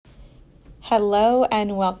Hello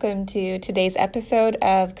and welcome to today's episode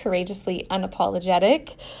of Courageously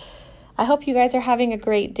Unapologetic. I hope you guys are having a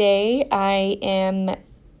great day. I am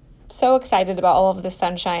so excited about all of the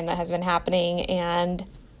sunshine that has been happening, and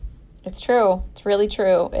it's true. It's really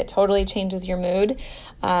true. It totally changes your mood.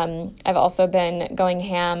 I've also been going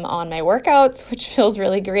ham on my workouts, which feels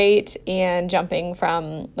really great, and jumping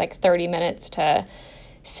from like 30 minutes to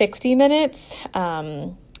 60 minutes.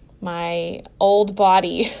 My old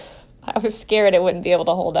body, I was scared it wouldn't be able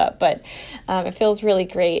to hold up, but it feels really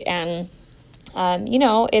great. And,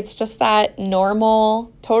 it's just that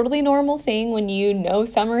totally normal thing when you know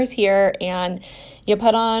summer's here and you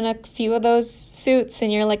put on a few of those suits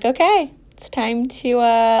and you're like, okay, it's time to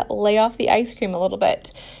lay off the ice cream a little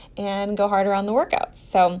bit and go harder on the workouts.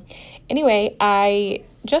 So anyway, I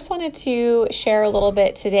just wanted to share a little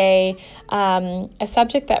bit today, a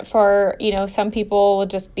subject that for, some people will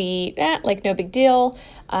just be like no big deal.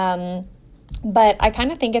 But I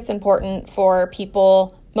kind of think it's important for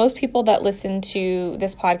most people that listen to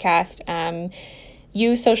this podcast,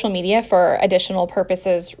 use social media for additional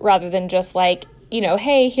purposes rather than just like,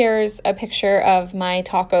 hey, here's a picture of my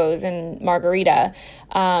tacos and margarita,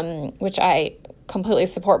 which I completely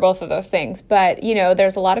support both of those things. But,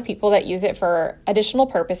 there's a lot of people that use it for additional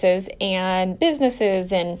purposes and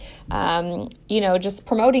businesses and, just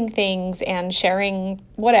promoting things and sharing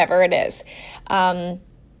whatever it is.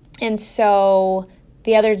 And so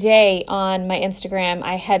the other day on my Instagram,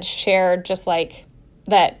 I had shared just like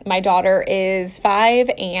that my daughter is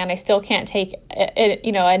 5 and I still can't take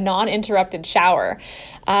a non-interrupted shower.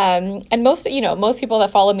 And most people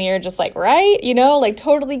that follow me are just like, right,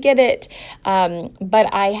 totally get it.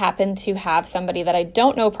 But I happen to have somebody that I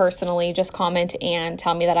don't know personally just comment and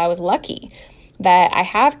tell me that I was lucky that I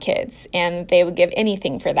have kids and they would give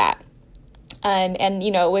anything for that.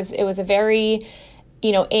 It was a very,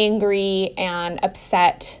 angry and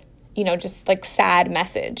upset, just like sad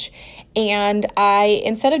message. And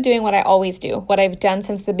instead of doing what I always do, what I've done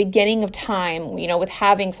since the beginning of time, with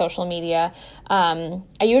having social media, I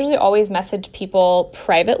usually always message people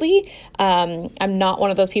privately. I'm not one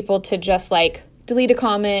of those people to just like delete a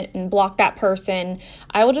comment and block that person.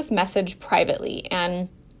 I will just message privately. And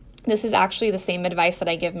this is actually the same advice that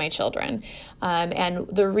I give my children. And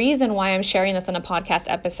the reason why I'm sharing this in a podcast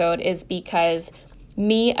episode is because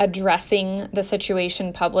me addressing the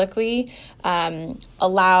situation publicly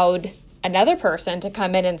allowed another person to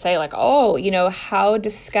come in and say like, oh, how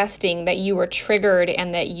disgusting that you were triggered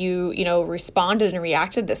and that you, responded and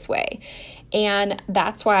reacted this way. And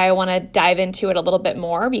that's why I want to dive into it a little bit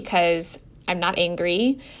more because I'm not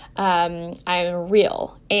angry. I'm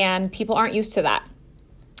real and people aren't used to that.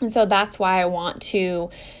 And so that's why I want to,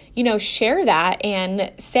 share that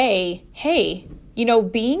and say, hey,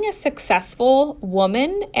 being a successful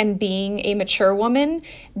woman and being a mature woman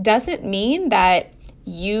doesn't mean that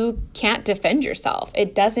you can't defend yourself.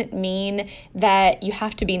 It doesn't mean that you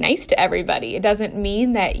have to be nice to everybody. It doesn't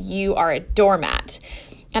mean that you are a doormat.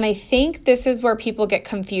 And I think this is where people get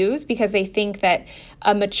confused because they think that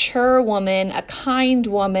a mature woman, a kind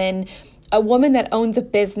woman, a woman that owns a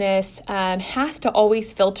business has to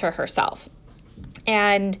always filter herself.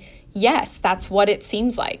 And yes, that's what it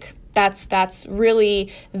seems like. That's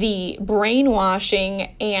really the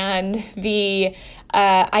brainwashing and the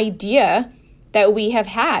idea that we have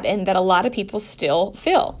had and that a lot of people still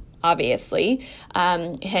feel, obviously.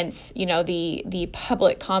 Hence, the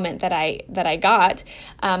public comment that I got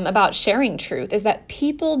about sharing truth is that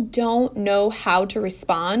people don't know how to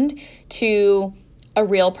respond to a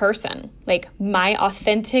real person. Like my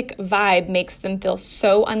authentic vibe makes them feel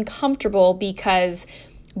so uncomfortable because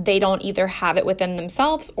they don't either have it within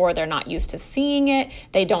themselves or they're not used to seeing it.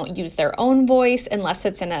 They don't use their own voice unless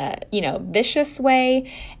it's in a, vicious way.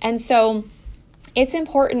 And so it's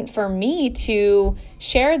important for me to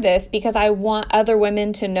share this because I want other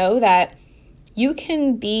women to know that you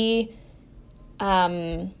can be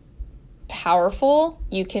powerful,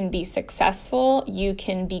 you can be successful, you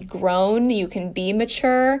can be grown, you can be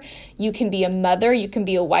mature, you can be a mother, you can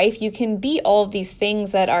be a wife, you can be all of these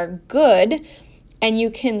things that are good, and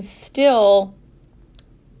you can still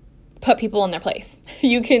put people in their place.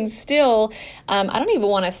 You can still, I don't even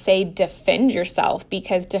want to say defend yourself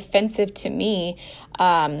because defensive to me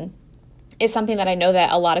is something that I know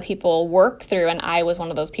that a lot of people work through, and I was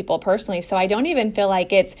one of those people personally. So I don't even feel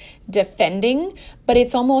like it's defending, but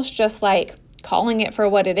it's almost just like calling it for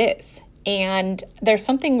what it is. And there's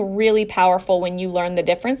something really powerful when you learn the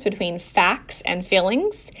difference between facts and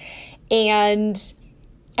feelings. And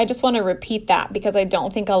I just want to repeat that because I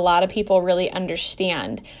don't think a lot of people really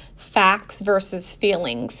understand facts versus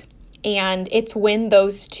feelings. And it's when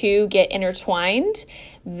those two get intertwined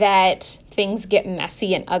that things get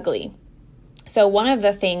messy and ugly. So one of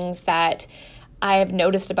the things that I have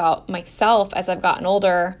noticed about myself as I've gotten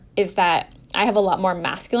older is that I have a lot more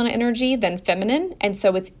masculine energy than feminine. And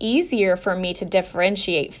so it's easier for me to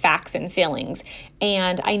differentiate facts and feelings.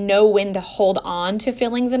 And I know when to hold on to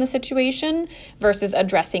feelings in a situation versus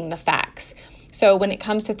addressing the facts. So when it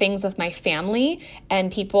comes to things with my family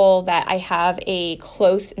and people that I have a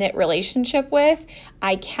close-knit relationship with,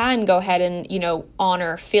 I can go ahead and,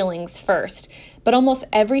 honor feelings first. But almost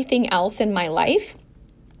everything else in my life,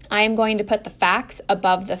 I am going to put the facts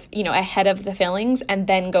above ahead of the feelings and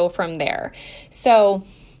then go from there. So,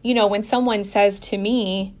 when someone says to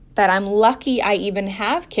me that I'm lucky I even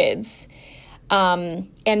have kids,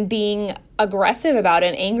 and being aggressive about it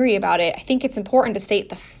and angry about it, I think it's important to state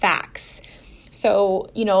the facts. So,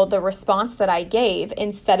 the response that I gave,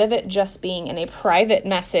 instead of it just being in a private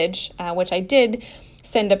message, which I did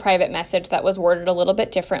send a private message that was worded a little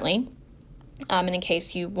bit differently, and in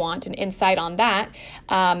case you want an insight on that,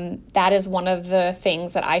 that is one of the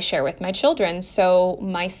things that I share with my children. So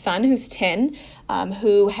my son, who's 10,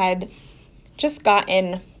 who had just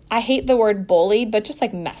gotten, I hate the word bullied, but just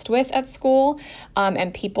like messed with at school,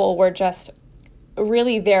 and people were just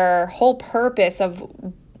really, their whole purpose of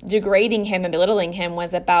degrading him and belittling him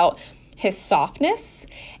was about his softness.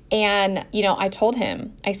 And, I told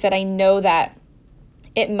him, I said, I know that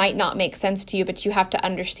it might not make sense to you, but you have to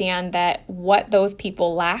understand that what those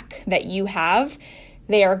people lack that you have,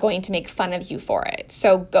 they are going to make fun of you for it.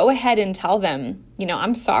 So go ahead and tell them,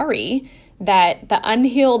 I'm sorry that the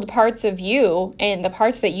unhealed parts of you and the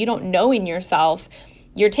parts that you don't know in yourself,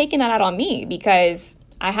 you're taking that out on me because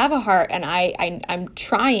I have a heart and I'm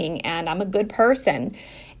trying and I'm a good person.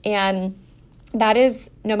 And that is,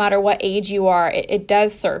 no matter what age you are, it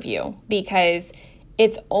does serve you because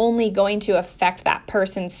it's only going to affect that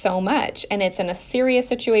person so much. And it's in a serious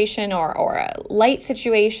situation or a light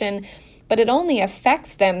situation, but it only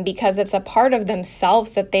affects them because it's a part of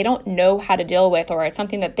themselves that they don't know how to deal with, or it's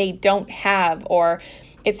something that they don't have, or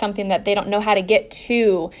it's something that they don't know how to get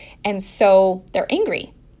to. And so they're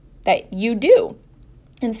angry that you do.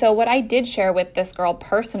 And so what I did share with this girl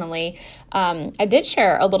personally, I did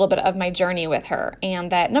share a little bit of my journey with her,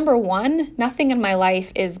 and that number one, nothing in my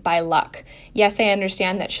life is by luck. Yes, I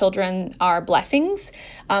understand that children are blessings,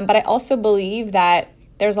 but I also believe that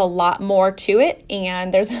there's a lot more to it,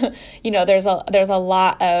 and there's a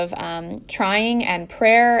lot of trying and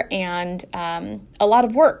prayer and a lot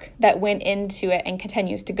of work that went into it and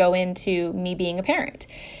continues to go into me being a parent.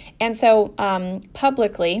 And so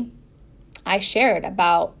publicly, I shared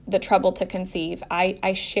about the trouble to conceive.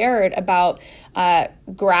 I shared about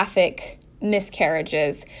graphic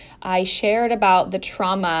miscarriages. I shared about the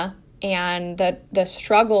trauma and the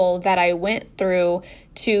struggle that I went through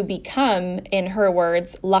to become, in her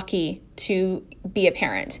words, lucky to be a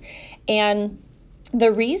parent. And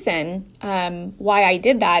the reason why I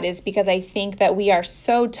did that is because I think that we are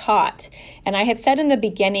so taught, and I had said in the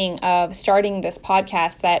beginning of starting this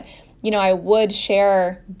podcast that I would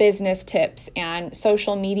share business tips and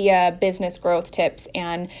social media business growth tips.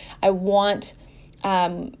 And I want,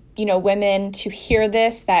 women to hear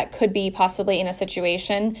this that could be possibly in a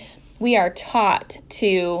situation. We are taught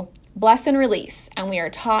to bless and release, and we are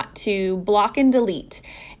taught to block and delete.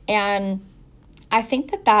 And I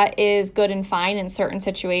think that is good and fine in certain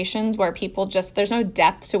situations where people there's no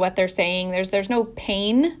depth to what they're saying. There's no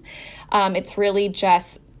pain. It's really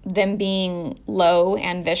just them being low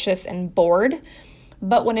and vicious and bored.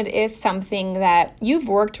 But when it is something that you've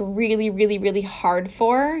worked really, really, really hard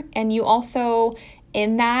for, and you also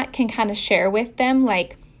in that can kind of share with them,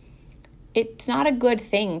 like, it's not a good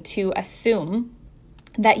thing to assume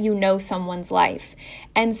that you know someone's life.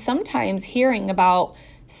 And sometimes hearing about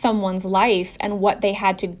someone's life and what they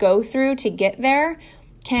had to go through to get there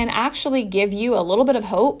can actually give you a little bit of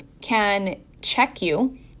hope, can check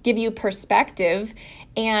you, give you perspective,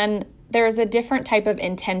 and there's a different type of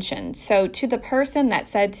intention. So to the person that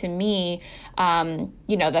said to me,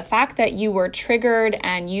 the fact that you were triggered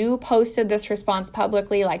and you posted this response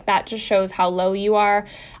publicly, like, that just shows how low you are.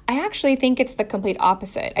 I actually think it's the complete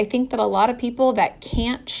opposite. I think that a lot of people that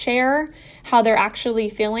can't share how they're actually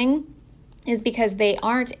feeling is because they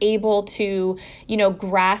aren't able to,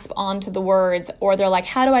 grasp onto the words, or they're like,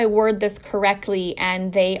 how do I word this correctly?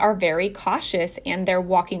 And they are very cautious and they're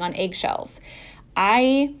walking on eggshells.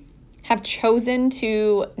 I have chosen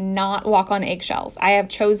to not walk on eggshells. I have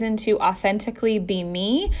chosen to authentically be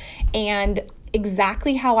me, and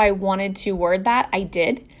exactly how I wanted to word that, I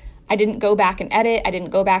did. I didn't go back and edit. I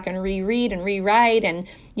didn't go back and reread and rewrite and,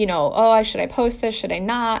 should I post this? Should I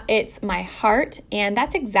not? It's my heart. And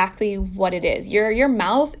that's exactly what it is. Your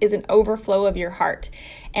mouth is an overflow of your heart.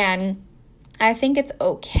 And I think it's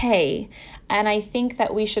okay. And I think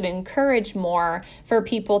that we should encourage more for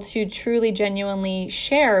people to truly, genuinely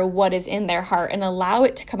share what is in their heart and allow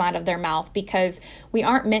it to come out of their mouth, because we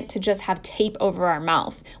aren't meant to just have tape over our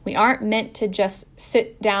mouth. We aren't meant to just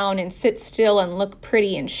sit down and sit still and look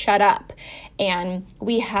pretty and shut up. And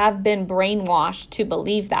we have been brainwashed to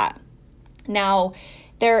believe that. Now,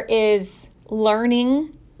 there is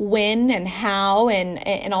learning when and how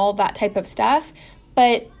and all that type of stuff,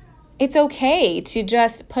 but it's okay to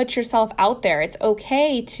just put yourself out there. It's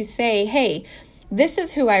okay to say, hey, this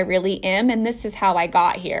is who I really am and this is how I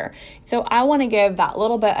got here. So I want to give that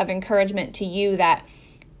little bit of encouragement to you that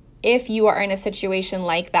if you are in a situation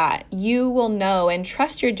like that, you will know and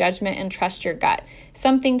trust your judgment and trust your gut.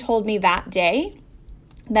 Something told me that day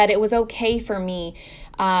that it was okay for me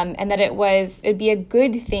and that it'd be a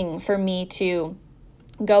good thing for me to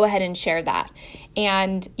go ahead and share that.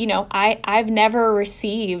 And, I've never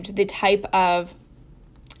received the type of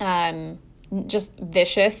just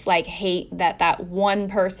vicious hate that one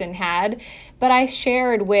person had, but I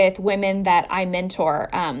shared with women that I mentor.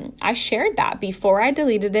 I shared that before I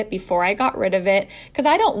deleted it, before I got rid of it, because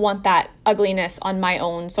I don't want that ugliness on my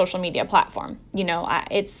own social media platform.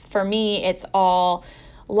 For me, it's all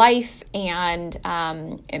life and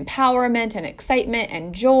empowerment and excitement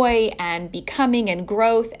and joy and becoming and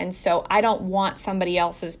growth. And so I don't want somebody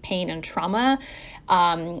else's pain and trauma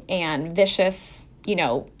and vicious,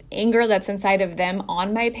 anger that's inside of them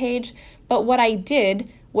on my page. But what I did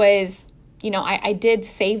was, I did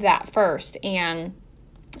save that first, and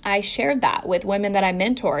I shared that with women that I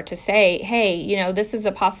mentor to say, hey, this is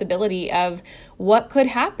a possibility of what could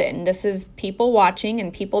happen. This is people watching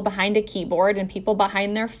and people behind a keyboard and people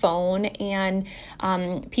behind their phone and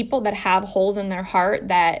people that have holes in their heart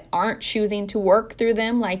that aren't choosing to work through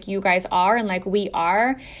them like you guys are and like we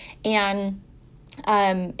are. And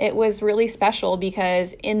it was really special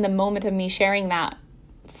because in the moment of me sharing that,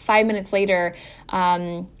 5 minutes later,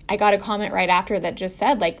 I got a comment right after that just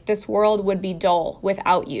said, this world would be dull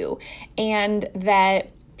without you, and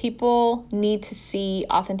that people need to see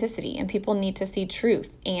authenticity and people need to see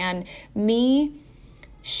truth. And me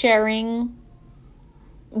sharing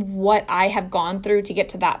what I have gone through to get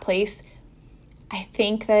to that place, I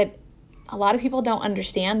think that a lot of people don't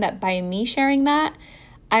understand that by me sharing that,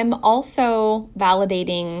 I'm also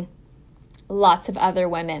validating lots of other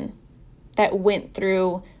women that went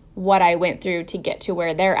through what I went through to get to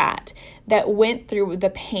where they're at, that went through the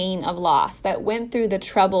pain of loss, that went through the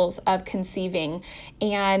troubles of conceiving,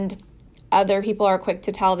 and other people are quick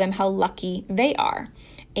to tell them how lucky they are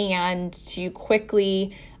and to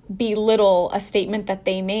quickly belittle a statement that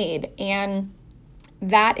they made. And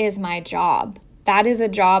that is my job. That is a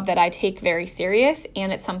job that I take very serious,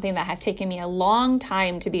 and it's something that has taken me a long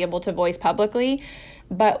time to be able to voice publicly.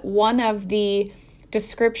 But one of the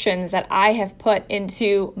descriptions that I have put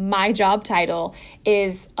into my job title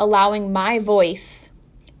is allowing my voice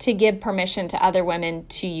to give permission to other women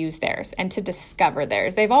to use theirs and to discover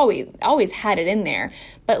theirs. They've always had it in there,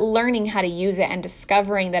 but learning how to use it and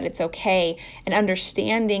discovering that it's okay and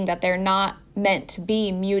understanding that they're not meant to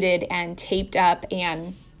be muted and taped up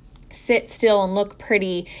and sit still and look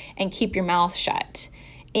pretty and keep your mouth shut.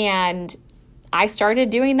 And I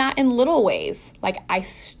started doing that in little ways. I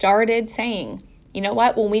started saying, you know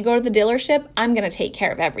what, when we go to the dealership, I'm going to take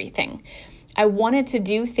care of everything. I wanted to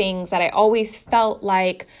do things that I always felt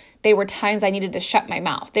like they were times I needed to shut my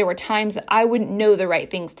mouth. There were times that I wouldn't know the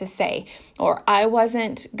right things to say, or I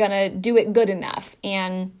wasn't going to do it good enough.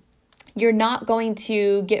 And you're not going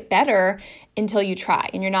to get better until you try.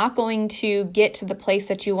 And you're not going to get to the place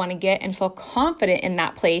that you want to get and feel confident in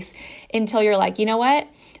that place until you're like, you know what?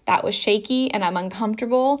 That was shaky and I'm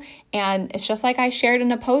uncomfortable. And it's just like I shared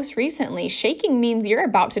in a post recently. Shaking means you're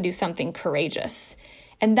about to do something courageous.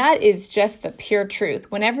 And that is just the pure truth.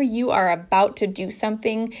 Whenever you are about to do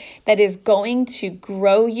something that is going to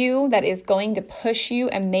grow you, that is going to push you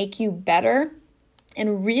and make you better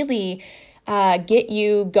and really get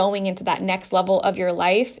you going into that next level of your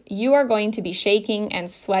life, you are going to be shaking and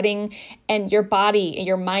sweating, and your body,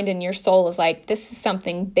 your mind, and your soul is like, this is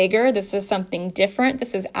something bigger. This is something different.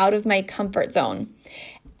 This is out of my comfort zone.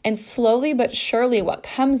 And slowly but surely, what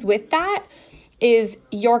comes with that is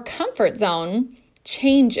your comfort zone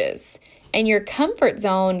changes, and your comfort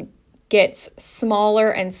zone gets smaller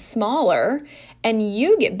and smaller, and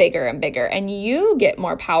you get bigger and bigger, and you get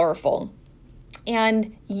more powerful.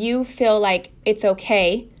 And you feel like it's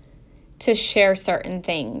okay to share certain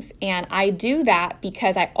things. And I do that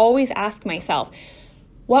because I always ask myself,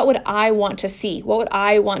 what would I want to see? What would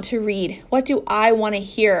I want to read? What do I want to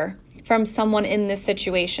hear from someone in this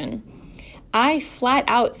situation? I flat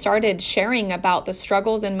out started sharing about the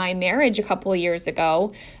struggles in my marriage a couple of years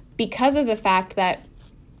ago because of the fact that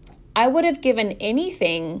I would have given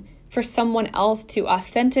anything for someone else to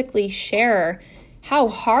authentically share how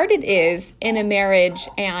hard it is in a marriage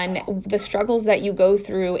and the struggles that you go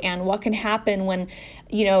through and what can happen when,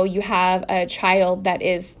 you have a child that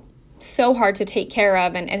is so hard to take care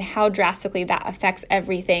of and how drastically that affects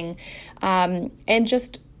everything. And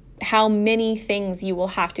just how many things you will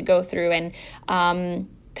have to go through. And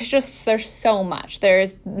there's so much.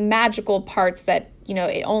 There's magical parts that,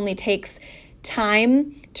 it only takes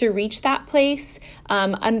time to reach that place.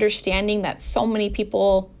 Understanding that so many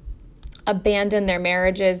people abandon their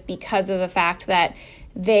marriages because of the fact that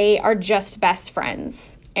they are just best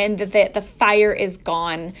friends and that the fire is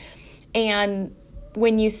gone. And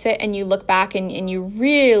when you sit and you look back and you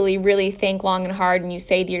really, really think long and hard and you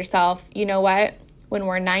say to yourself, you know what, when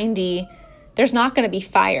we're 90, there's not going to be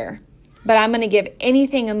fire, but I'm going to give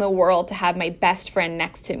anything in the world to have my best friend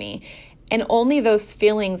next to me. And only those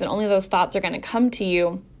feelings and only those thoughts are going to come to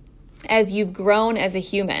you as you've grown as a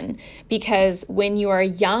human. Because when you are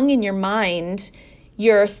young in your mind,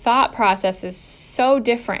 your thought process is so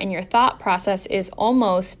different and your thought process is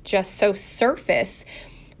almost just so surface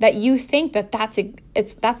that you think that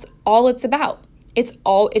that's all it's about.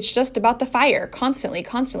 It's just about the fire constantly.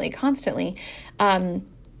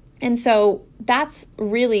 And so that's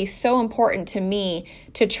really so important to me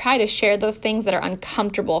to try to share those things that are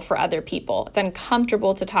uncomfortable for other people. It's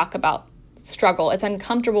uncomfortable to talk about struggle. It's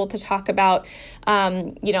uncomfortable to talk about,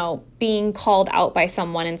 being called out by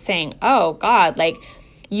someone and saying, oh God, like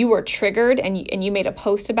you were triggered and you made a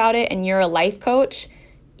post about it and you're a life coach.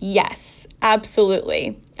 Yes,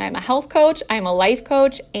 absolutely. I'm a health coach, I'm a life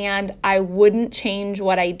coach, and I wouldn't change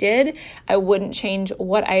what I did. I wouldn't change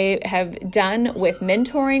what I have done with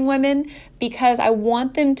mentoring women because I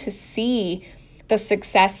want them to see the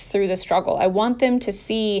success through the struggle. I want them to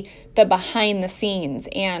see the behind the scenes.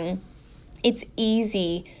 And it's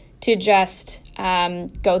easy to just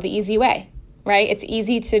go the easy way, right? It's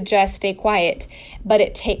easy to just stay quiet, but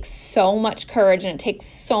it takes so much courage and it takes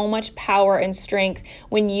so much power and strength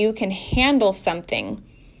when you can handle something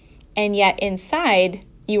and yet inside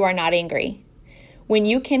you are not angry. When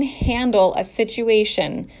you can handle a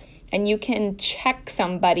situation and you can check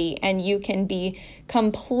somebody and you can be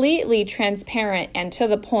completely transparent and to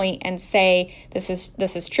the point and say, this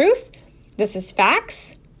is truth, this is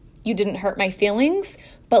facts, you didn't hurt my feelings,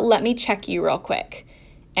 but let me check you real quick.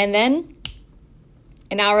 And then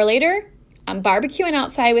an hour later, I'm barbecuing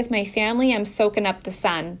outside with my family. I'm soaking up the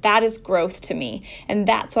sun. That is growth to me. And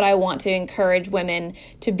that's what I want to encourage women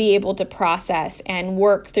to be able to process and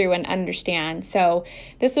work through and understand. So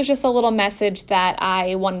this was just a little message that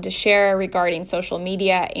I wanted to share regarding social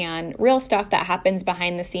media and real stuff that happens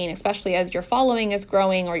behind the scene, especially as your following is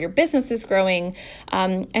growing or your business is growing.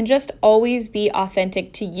 And just always be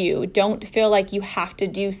authentic to you. Don't feel like you have to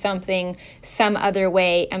do something some other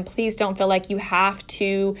way. And please don't feel like you have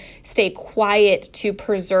to stay quiet to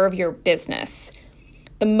preserve your business.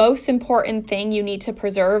 The most important thing you need to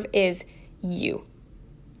preserve is you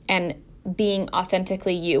and being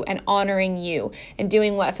authentically you and honoring you and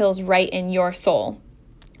doing what feels right in your soul.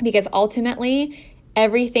 Because ultimately,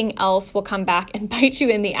 everything else will come back and bite you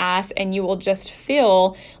in the ass and you will just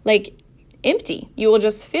feel like empty. You will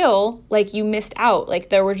just feel like you missed out, like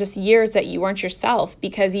there were just years that you weren't yourself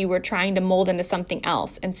because you were trying to mold into something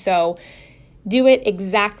else. And so do it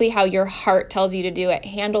exactly how your heart tells you to do it.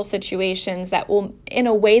 Handle situations that will, in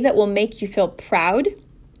a way that will make you feel proud.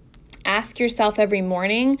 Ask yourself every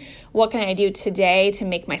morning, what can I do today to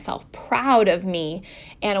make myself proud of me?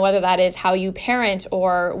 And whether that is how you parent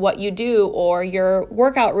or what you do or your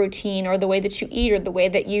workout routine or the way that you eat or the way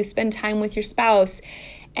that you spend time with your spouse.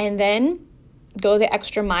 And then go the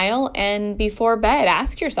extra mile and before bed,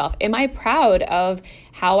 ask yourself, am I proud of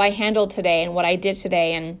how I handled today and what I did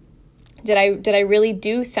today? And did I really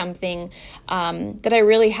do something? Did I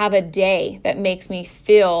really have a day that makes me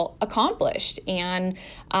feel accomplished and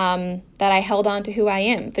that I held on to who I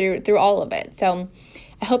am through all of it? So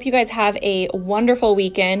I hope you guys have a wonderful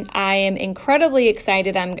weekend. I am incredibly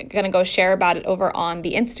excited. I'm going to go share about it over on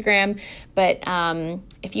the Instagram. But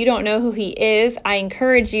if you don't know who he is, I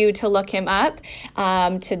encourage you to look him up.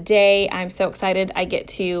 Today, I'm so excited. I get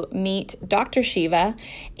to meet Dr. Shiva,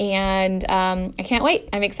 and I can't wait.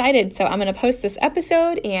 I'm excited. So I'm going to post this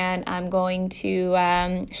episode, and I'm going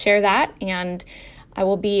to share that. And I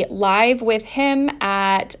will be live with him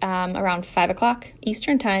at around 5 o'clock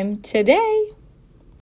Eastern time today.